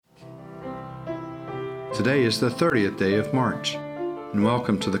Today is the 30th day of March, and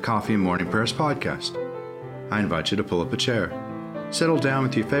welcome to the Coffee and Morning Prayers podcast. I invite you to pull up a chair, settle down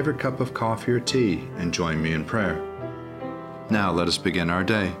with your favorite cup of coffee or tea, and join me in prayer. Now let us begin our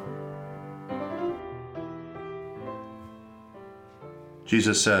day.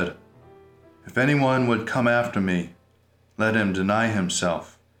 Jesus said, "If anyone would come after me, let him deny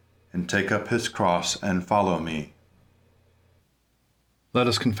himself and take up his cross and follow me." Let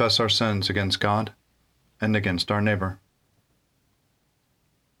us confess our sins against God and against our neighbor.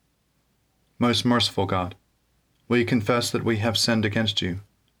 Most merciful God, we confess that we have sinned against you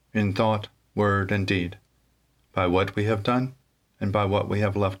in thought, word, and deed, by what we have done and by what we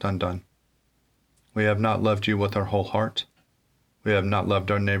have left undone. We have not loved you with our whole heart. We have not loved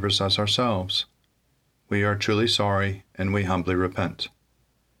our neighbors as ourselves. We are truly sorry, and we humbly repent.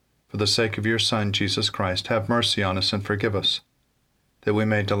 For the sake of your Son, Jesus Christ, have mercy on us and forgive us, that we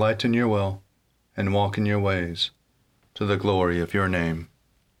may delight in your will and walk in your ways, to the glory of your name.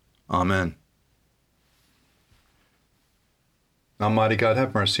 Amen. Almighty God,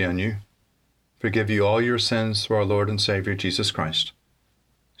 have mercy on you, forgive you all your sins through our Lord and Savior Jesus Christ,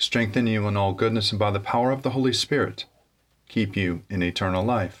 strengthen you in all goodness, and by the power of the Holy Spirit, keep you in eternal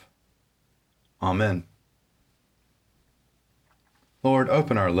life. Amen. Lord,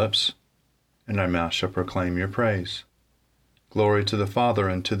 open our lips, and our mouth shall proclaim your praise. Glory to the Father,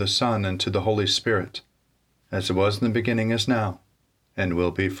 and to the Son, and to the Holy Spirit, as it was in the beginning, is now, and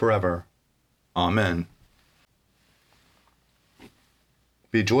will be forever. Amen.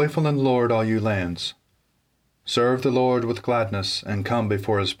 Be joyful in the Lord, all you lands. Serve the Lord with gladness, and come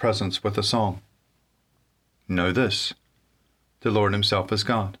before his presence with a song. Know this, the Lord himself is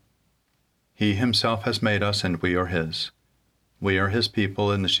God. He himself has made us, and we are his. We are his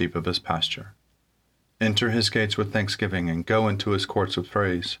people and the sheep of his pasture. Enter his gates with thanksgiving, and go into his courts with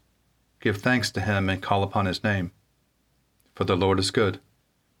praise. Give thanks to him, and call upon his name. For the Lord is good.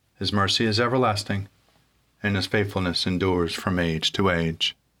 His mercy is everlasting, and his faithfulness endures from age to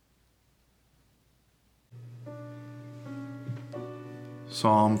age.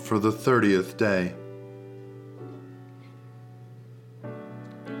 Psalm for the 30th day.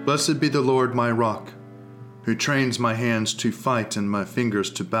 Blessed be the Lord my rock, who trains my hands to fight and my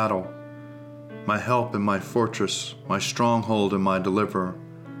fingers to battle, my help and my fortress, my stronghold and my deliverer,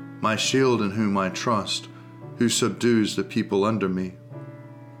 my shield in whom I trust, who subdues the people under me.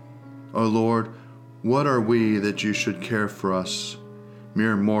 O Lord, what are we that you should care for us,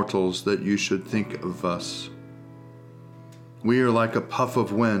 mere mortals that you should think of us? We are like a puff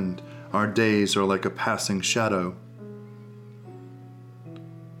of wind, our days are like a passing shadow.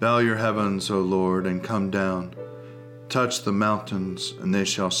 Bow your heavens, O Lord, and come down. Touch the mountains, and they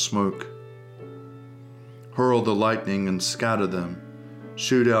shall smoke. Hurl the lightning and scatter them.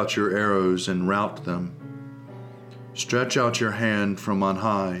 Shoot out your arrows and rout them. Stretch out your hand from on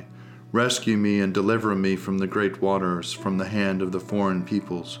high. Rescue me and deliver me from the great waters, from the hand of the foreign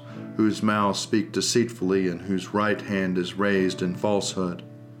peoples, whose mouths speak deceitfully and whose right hand is raised in falsehood.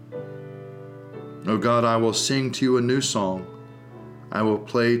 O God, I will sing to you a new song. I will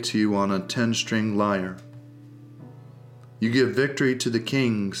play to you on a 10-string lyre. You give victory to the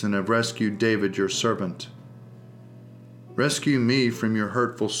kings and have rescued David your servant. Rescue me from your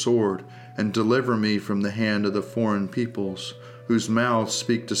hurtful sword and deliver me from the hand of the foreign peoples, whose mouths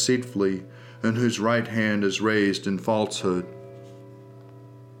speak deceitfully and whose right hand is raised in falsehood.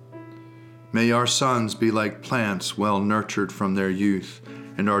 May our sons be like plants well nurtured from their youth,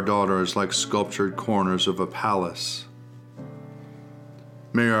 and our daughters like sculptured corners of a palace.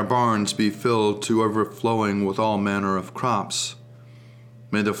 May our barns be filled to overflowing with all manner of crops.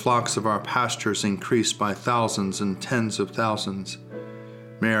 May the flocks of our pastures increase by thousands and tens of thousands.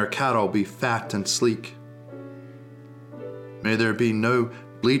 May our cattle be fat and sleek. May there be no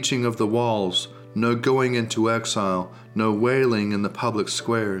bleaching of the walls, no going into exile, no wailing in the public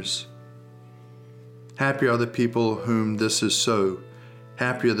squares. Happy are the people whom this is so.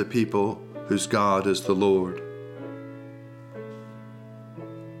 Happy are the people whose God is the Lord.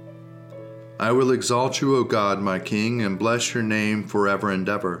 I will exalt you, O God, my King, and bless your name forever and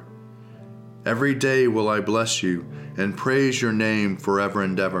ever. Every day will I bless you, and praise your name forever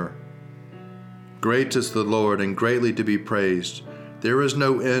and ever. Great is the Lord, and greatly to be praised. There is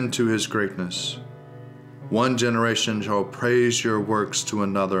no end to his greatness. One generation shall praise your works to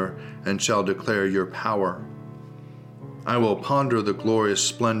another, and shall declare your power. I will ponder the glorious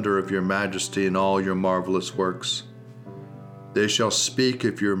splendor of your majesty and all your marvelous works. They shall speak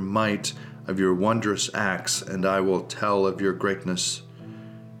of your might, of your wondrous acts, and I will tell of your greatness.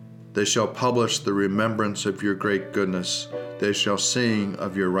 They shall publish the remembrance of your great goodness. They shall sing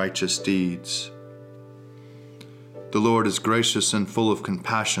of your righteous deeds. The Lord is gracious and full of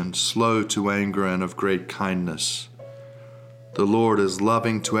compassion, slow to anger and of great kindness. The Lord is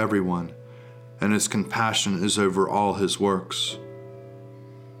loving to everyone, and his compassion is over all his works.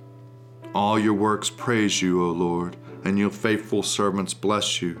 All your works praise you, O Lord, and your faithful servants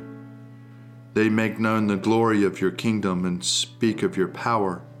bless you. They make known the glory of your kingdom and speak of your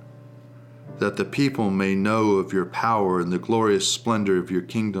power, that the people may know of your power and the glorious splendor of your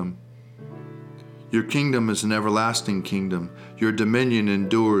kingdom. Your kingdom is an everlasting kingdom. Your dominion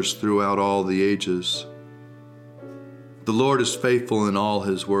endures throughout all the ages. The Lord is faithful in all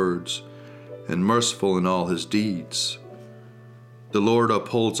his words and merciful in all his deeds. The Lord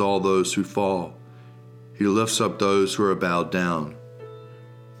upholds all those who fall. He lifts up those who are bowed down.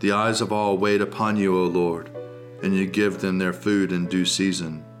 The eyes of all wait upon you, O Lord, and you give them their food in due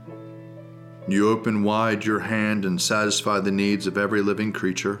season. You open wide your hand and satisfy the needs of every living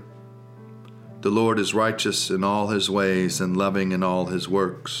creature. The Lord is righteous in all his ways and loving in all his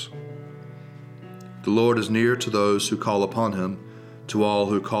works. The Lord is near to those who call upon him, to all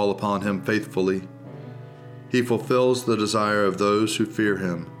who call upon him faithfully. He fulfills the desire of those who fear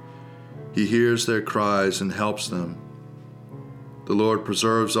him. He hears their cries and helps them. The Lord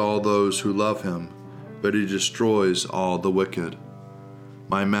preserves all those who love him, but he destroys all the wicked.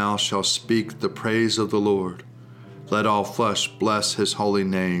 My mouth shall speak the praise of the Lord. Let all flesh bless his holy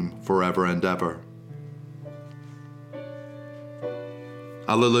name forever and ever.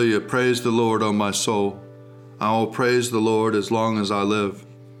 Alleluia, praise the Lord, O my soul. I will praise the Lord as long as I live.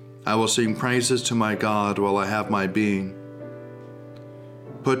 I will sing praises to my God while I have my being.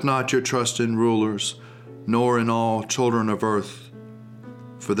 Put not your trust in rulers, nor in all children of earth,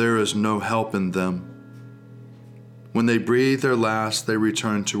 for there is no help in them. When they breathe their last, they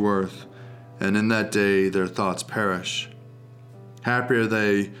return to earth, and in that day their thoughts perish. Happy are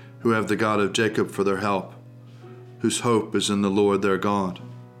they who have the God of Jacob for their help, whose hope is in the Lord their God,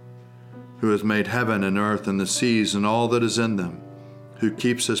 who has made heaven and earth and the seas and all that is in them, who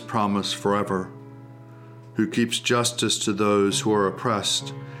keeps his promise forever, who keeps justice to those who are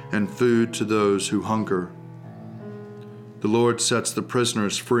oppressed and food to those who hunger. The Lord sets the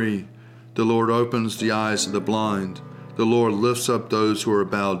prisoners free. The Lord opens the eyes of the blind. The Lord lifts up those who are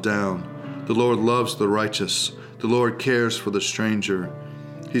bowed down. The Lord loves the righteous. The Lord cares for the stranger.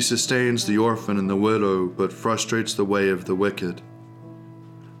 He sustains the orphan and the widow, but frustrates the way of the wicked.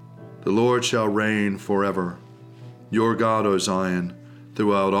 The Lord shall reign forever. Your God, O Zion,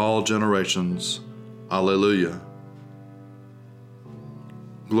 throughout all generations. Alleluia.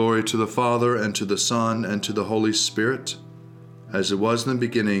 Glory to the Father, and to the Son, and to the Holy Spirit, as it was in the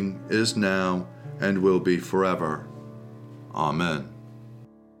beginning, is now, and will be forever. Amen.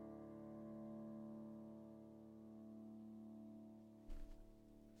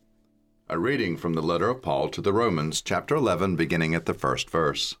 A reading from the letter of Paul to the Romans, chapter 11, beginning at the first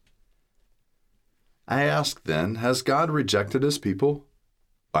verse. I ask then, has God rejected his people?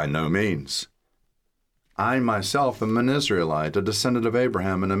 By no means. I myself am an Israelite, a descendant of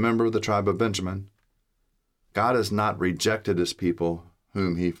Abraham, and a member of the tribe of Benjamin. God has not rejected his people,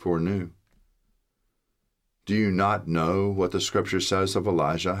 whom he foreknew. Do you not know what the Scripture says of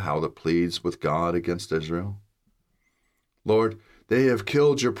Elijah, how it pleads with God against Israel? Lord, they have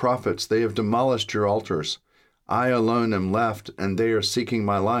killed your prophets, they have demolished your altars. I alone am left, and they are seeking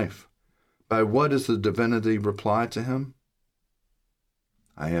my life. By what is the divinity reply to him?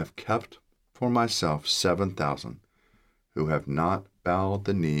 I have kept for myself 7,000 who have not bowed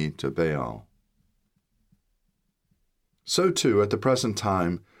the knee to Baal. So too, at the present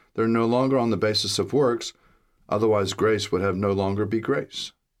time, they're no longer on the basis of works, otherwise grace would have no longer be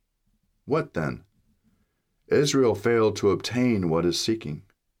grace. What then? Israel failed to obtain what is seeking.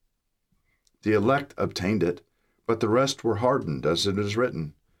 The elect obtained it, but the rest were hardened, as it is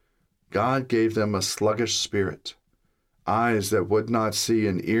written. God gave them a sluggish spirit, eyes that would not see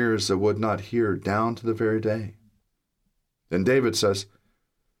and ears that would not hear, down to the very day. Then David says,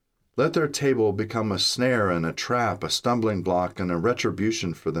 let their table become a snare and a trap, a stumbling block and a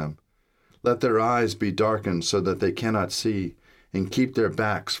retribution for them. Let their eyes be darkened so that they cannot see, and keep their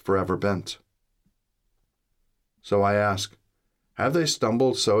backs forever bent. So I ask, have they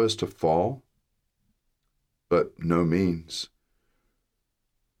stumbled so as to fall? But no means.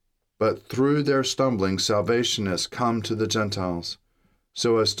 But through their stumbling, salvation has come to the Gentiles,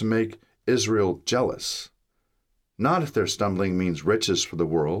 so as to make Israel jealous. Not if their stumbling means riches for the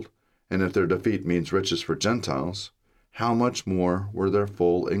world, and if their defeat means riches for Gentiles, how much more will their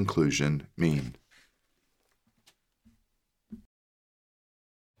full inclusion mean?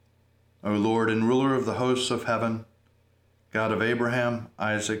 O Lord and ruler of the hosts of heaven, God of Abraham,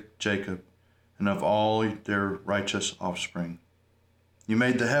 Isaac, Jacob, and of all their righteous offspring. You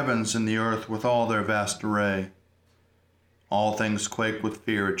made the heavens and the earth with all their vast array. All things quake with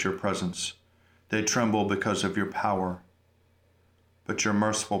fear at your presence. They tremble because of your power. But your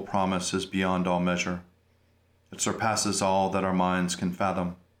merciful promise is beyond all measure. It surpasses all that our minds can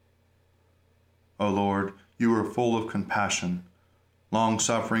fathom. O Lord, you are full of compassion,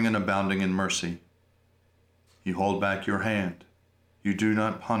 long-suffering and abounding in mercy. You hold back your hand. You do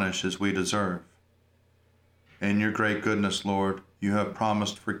not punish as we deserve. In your great goodness, Lord, you have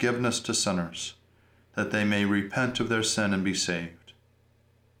promised forgiveness to sinners, that they may repent of their sin and be saved.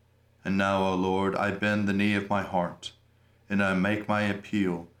 And now, O Lord, I bend the knee of my heart, and I make my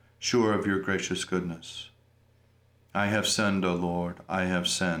appeal, sure of your gracious goodness. I have sinned, O Lord, I have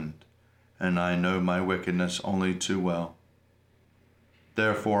sinned, and I know my wickedness only too well.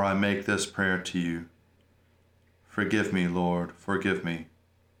 Therefore I make this prayer to you. Forgive me, Lord, forgive me.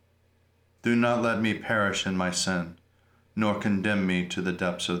 Do not let me perish in my sin, nor condemn me to the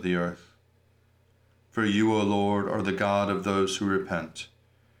depths of the earth. For you, O Lord, are the God of those who repent,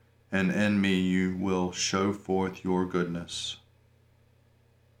 and in me you will show forth your goodness.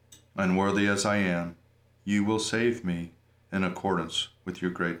 Unworthy as I am, you will save me in accordance with your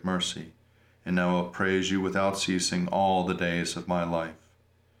great mercy, and I will praise you without ceasing all the days of my life.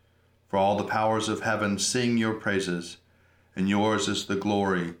 For all the powers of heaven sing your praises, and yours is the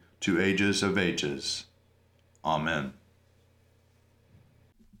glory to ages of ages. Amen.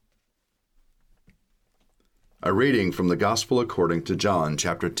 A reading from the Gospel according to John,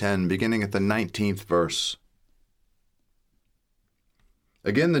 chapter 10, beginning at the 19th verse.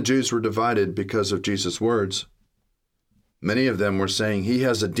 Again, the Jews were divided because of Jesus' words. Many of them were saying, "He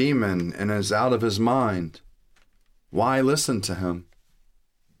has a demon and is out of his mind. Why listen to him?"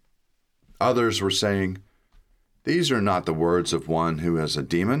 Others were saying, "These are not the words of one who has a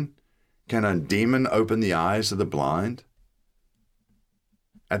demon. Can a demon open the eyes of the blind?"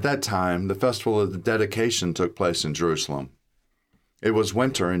 At that time, the festival of the dedication took place in Jerusalem. It was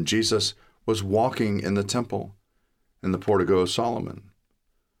winter, and Jesus was walking in the temple, in the portico of Solomon.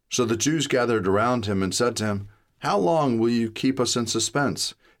 So the Jews gathered around him and said to him, "How long will you keep us in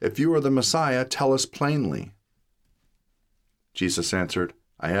suspense? If you are the Messiah, tell us plainly." Jesus answered,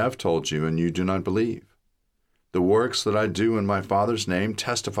 "I have told you, and you do not believe. The works that I do in my Father's name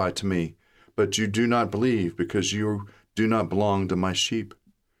testify to me, but you do not believe because you do not belong to my sheep.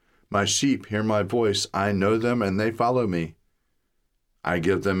 My sheep hear my voice, I know them, and they follow me. I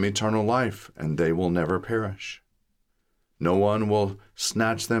give them eternal life, and they will never perish. No one will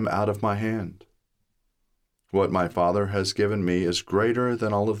snatch them out of my hand. What my Father has given me is greater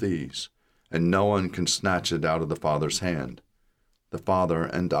than all of these, and no one can snatch it out of the Father's hand. The Father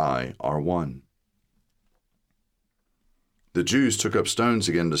and I are one." The Jews took up stones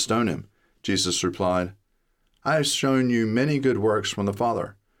again to stone him. Jesus replied, "I have shown you many good works from the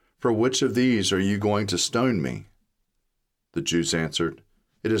Father. For which of these are you going to stone me?" The Jews answered,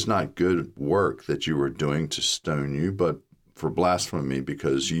 "It is not good work that you are doing to stone you, but for blasphemy,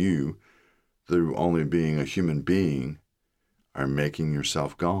 because you, through only being a human being, are making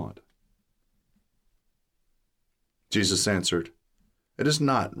yourself God." Jesus answered, "It is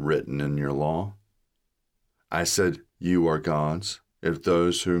not written in your law, I said, you are gods, if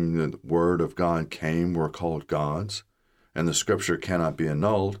those whom the word of God came were called gods, and the scripture cannot be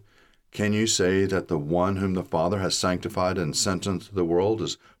annulled. Can you say that the one whom the Father has sanctified and sent into the world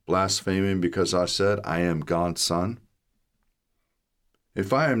is blaspheming because I said, I am God's Son?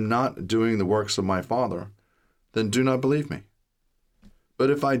 If I am not doing the works of my Father, then do not believe me. But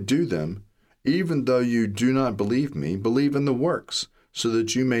if I do them, even though you do not believe me, believe in the works, so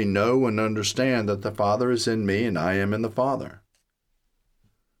that you may know and understand that the Father is in me and I am in the Father."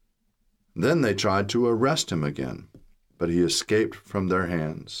 Then they tried to arrest him again, but he escaped from their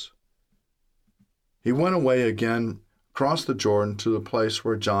hands. He went away again, crossed the Jordan to the place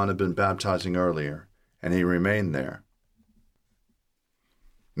where John had been baptizing earlier, and he remained there.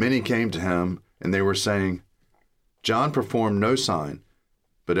 Many came to him, and they were saying, "John performed no sign,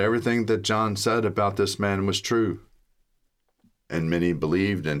 but everything that John said about this man was true." And many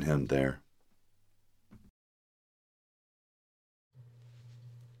believed in him there.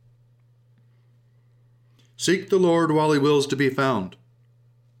 Seek the Lord while he wills to be found.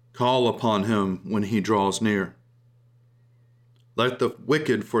 Call upon him when he draws near. Let the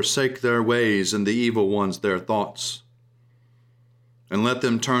wicked forsake their ways and the evil ones their thoughts. And let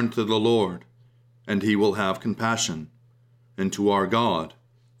them turn to the Lord, and he will have compassion, and to our God,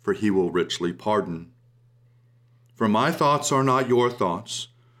 for he will richly pardon. For my thoughts are not your thoughts,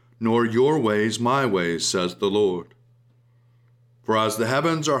 nor your ways my ways, says the Lord. For as the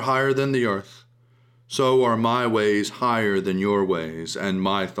heavens are higher than the earth, so are my ways higher than your ways, and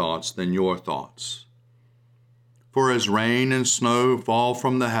my thoughts than your thoughts. For as rain and snow fall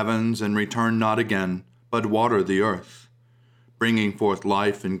from the heavens and return not again, but water the earth, bringing forth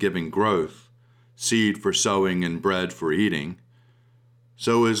life and giving growth, seed for sowing and bread for eating,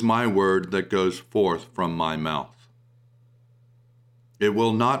 so is my word that goes forth from my mouth. It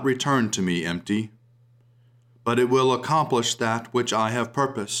will not return to me empty, but it will accomplish that which I have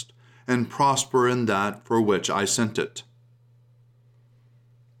purposed, and prosper in that for which I sent it.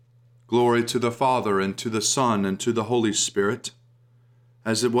 Glory to the Father, and to the Son, and to the Holy Spirit,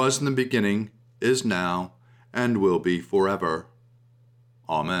 as it was in the beginning, is now, and will be forever.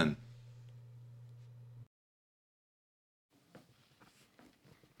 Amen.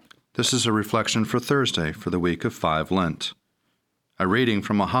 This is a reflection for Thursday for the week of 5 Lent. A reading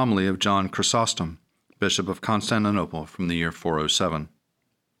from a homily of John Chrysostom, Bishop of Constantinople, from the year 407.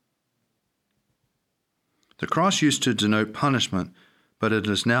 The cross used to denote punishment, but it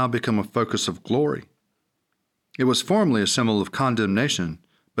has now become a focus of glory. It was formerly a symbol of condemnation,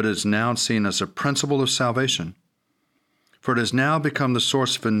 but it is now seen as a principle of salvation. For it has now become the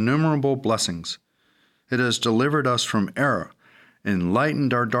source of innumerable blessings. It has delivered us from error,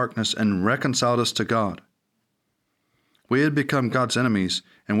 enlightened our darkness, and reconciled us to God. We had become God's enemies,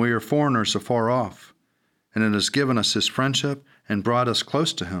 and we are foreigners afar off, and it has given us His friendship and brought us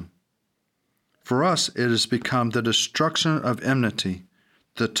close to Him. For us it has become the destruction of enmity,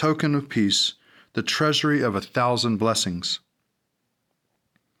 the token of peace, the treasury of 1,000 blessings.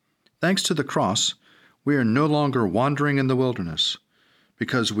 Thanks to the cross, we are no longer wandering in the wilderness,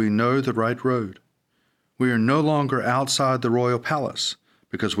 because we know the right road. We are no longer outside the royal palace,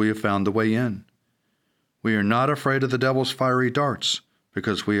 because we have found the way in. We are not afraid of the devil's fiery darts,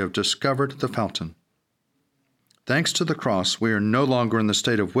 because we have discovered the fountain. Thanks to the cross, we are no longer in the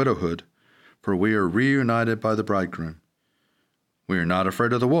state of widowhood, for we are reunited by the bridegroom. We are not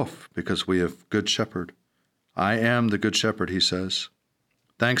afraid of the wolf, because we have Good Shepherd. I am the Good Shepherd, he says.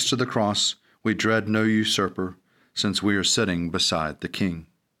 Thanks to the cross, we dread no usurper, since we are sitting beside the King.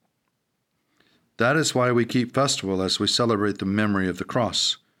 That is why we keep festival as we celebrate the memory of the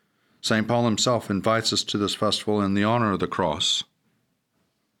cross. St. Paul himself invites us to this festival in the honor of the cross.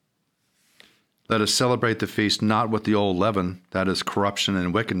 Let us celebrate the feast not with the old leaven, that is corruption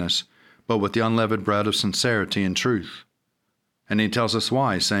and wickedness, but with the unleavened bread of sincerity and truth. And he tells us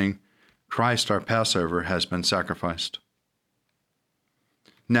why, saying, Christ our Passover has been sacrificed.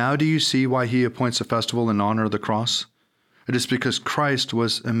 Now do you see why he appoints a festival in honor of the cross? It is because Christ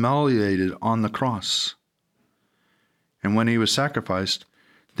was immolated on the cross. And when he was sacrificed,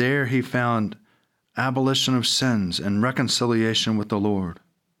 there he found abolition of sins and reconciliation with the Lord.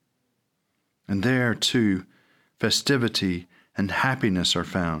 And there, too, festivity and happiness are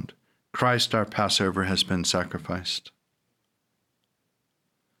found. Christ our Passover has been sacrificed.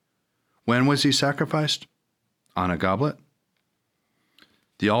 When was he sacrificed? On a goblet?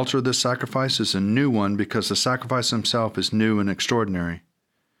 The altar of this sacrifice is a new one because the sacrifice himself is new and extraordinary.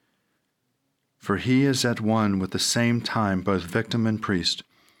 For he is at one with the same time both victim and priest,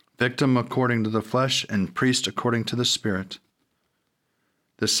 victim according to the flesh and priest according to the Spirit.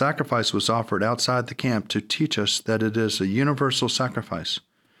 This sacrifice was offered outside the camp to teach us that it is a universal sacrifice,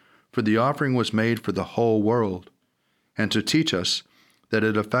 for the offering was made for the whole world, and to teach us that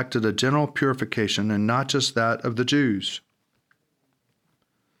it effected a general purification and not just that of the Jews.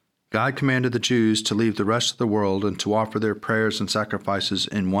 God commanded the Jews to leave the rest of the world and to offer their prayers and sacrifices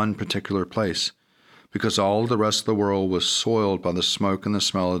in one particular place, because all the rest of the world was soiled by the smoke and the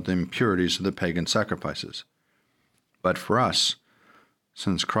smell of the impurities of the pagan sacrifices. But for us,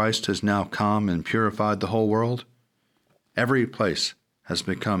 since Christ has now come and purified the whole world, every place has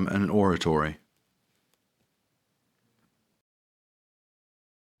become an oratory.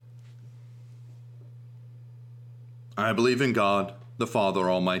 I believe in God, the Father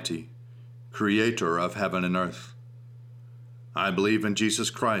Almighty, creator of heaven and earth. I believe in Jesus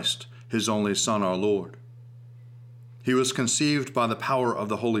Christ, his only Son, our Lord. He was conceived by the power of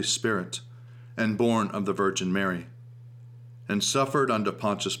the Holy Spirit and born of the Virgin Mary, and suffered under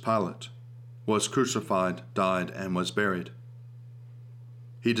Pontius Pilate, was crucified, died, and was buried.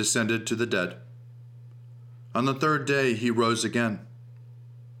 He descended to the dead. On the third day he rose again.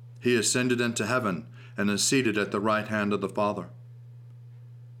 He ascended into heaven and is seated at the right hand of the Father.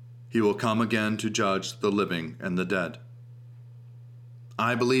 He will come again to judge the living and the dead.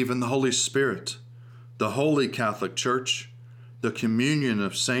 I believe in the Holy Spirit, the Holy Catholic Church, the communion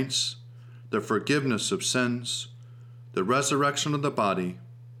of saints, the forgiveness of sins, the resurrection of the body,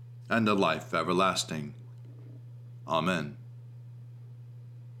 and the life everlasting. Amen.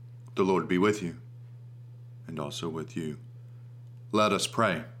 The Lord be with you. and also with you. Let us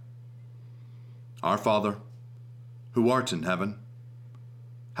pray. Our Father, who art in heaven,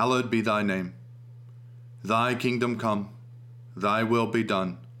 hallowed be thy name. Thy kingdom come, thy will be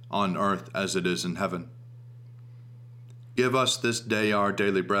done, on earth as it is in heaven. Give us this day our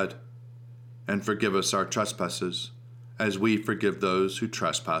daily bread, and forgive us our trespasses, as we forgive those who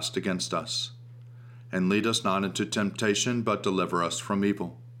trespass against us. And lead us not into temptation, but deliver us from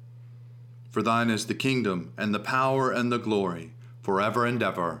evil. For thine is the kingdom, and the power, and the glory, forever and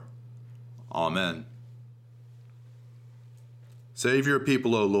ever. Amen. Save your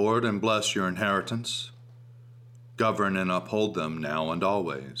people, O Lord, and bless your inheritance. Govern and uphold them now and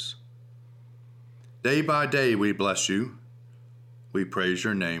always. Day by day we bless you. We praise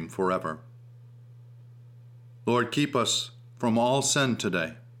your name forever. Lord, keep us from all sin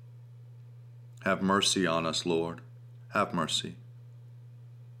today. Have mercy on us, Lord. Have mercy.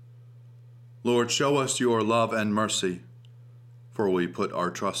 Lord, show us your love and mercy, for we put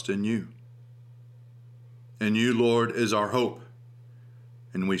our trust in you. In you, Lord, is our hope,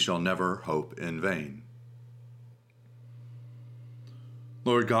 and we shall never hope in vain.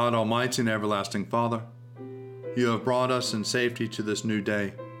 Lord God, almighty and everlasting Father, you have brought us in safety to this new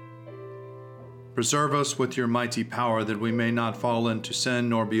day. Preserve us with your mighty power, that we may not fall into sin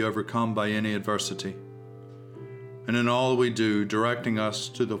nor be overcome by any adversity. And in all we do, directing us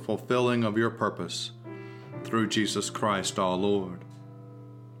to the fulfilling of your purpose, through Jesus Christ our Lord.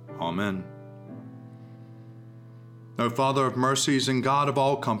 Amen. O Father of mercies and God of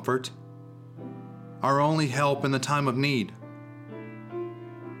all comfort, our only help in the time of need,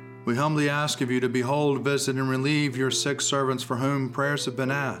 we humbly ask of you to behold, visit, and relieve your sick servants for whom prayers have been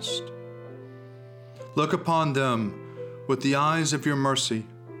asked. Look upon them with the eyes of your mercy.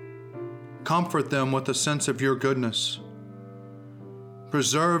 Comfort them with a sense of your goodness.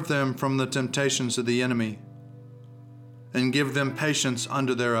 Preserve them from the temptations of the enemy, and give them patience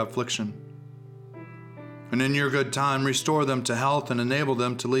under their affliction. And in your good time, restore them to health and enable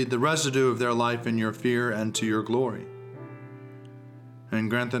them to lead the residue of their life in your fear and to your glory. And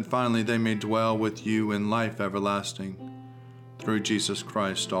grant that finally they may dwell with you in life everlasting, through Jesus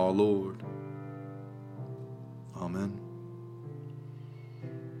Christ our Lord. Amen.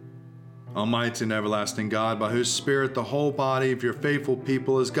 Almighty and everlasting God, by whose Spirit the whole body of your faithful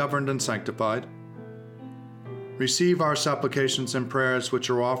people is governed and sanctified, receive our supplications and prayers which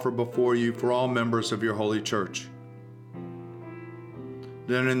are offered before you for all members of your holy church.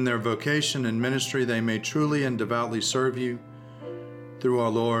 That in their vocation and ministry they may truly and devoutly serve you, through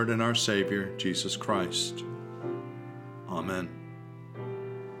our Lord and our Savior, Jesus Christ. Amen.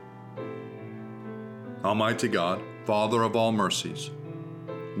 Almighty God, Father of all mercies,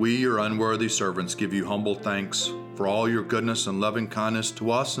 we, your unworthy servants, give you humble thanks for all your goodness and loving kindness to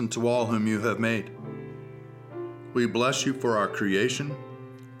us and to all whom you have made. We bless you for our creation,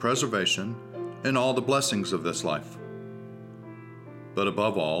 preservation, and all the blessings of this life, but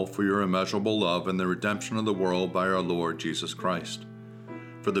above all for your immeasurable love and the redemption of the world by our Lord Jesus Christ,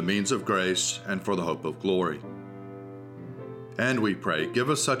 for the means of grace and for the hope of glory. And we pray, give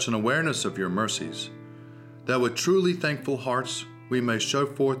us such an awareness of your mercies, that with truly thankful hearts we may show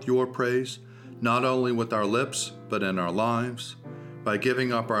forth your praise, not only with our lips, but in our lives, by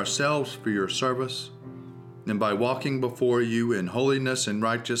giving up ourselves for your service, and by walking before you in holiness and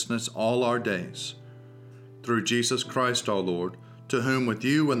righteousness all our days. Through Jesus Christ our Lord, to whom with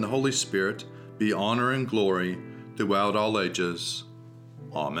you and the Holy Spirit be honor and glory throughout all ages.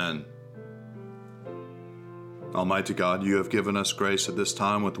 Amen. Almighty God, you have given us grace at this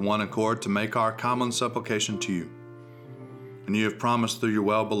time with one accord to make our common supplication to you. And you have promised through your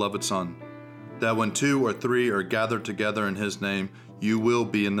well-beloved Son, that when 2 or 3 are gathered together in his name, you will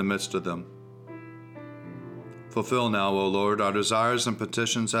be in the midst of them. Fulfill now, O Lord, our desires and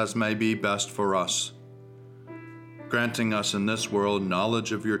petitions as may be best for us, granting us in this world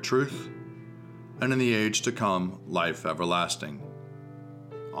knowledge of your truth, and in the age to come, life everlasting.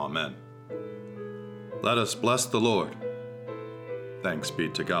 Amen. Let us bless the Lord. Thanks be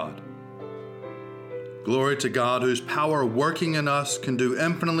to God. Glory to God, whose power working in us can do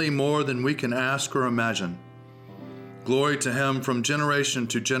infinitely more than we can ask or imagine. Glory to him from generation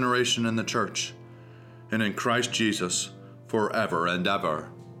to generation in the church, and in Christ Jesus forever and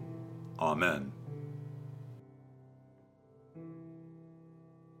ever. Amen.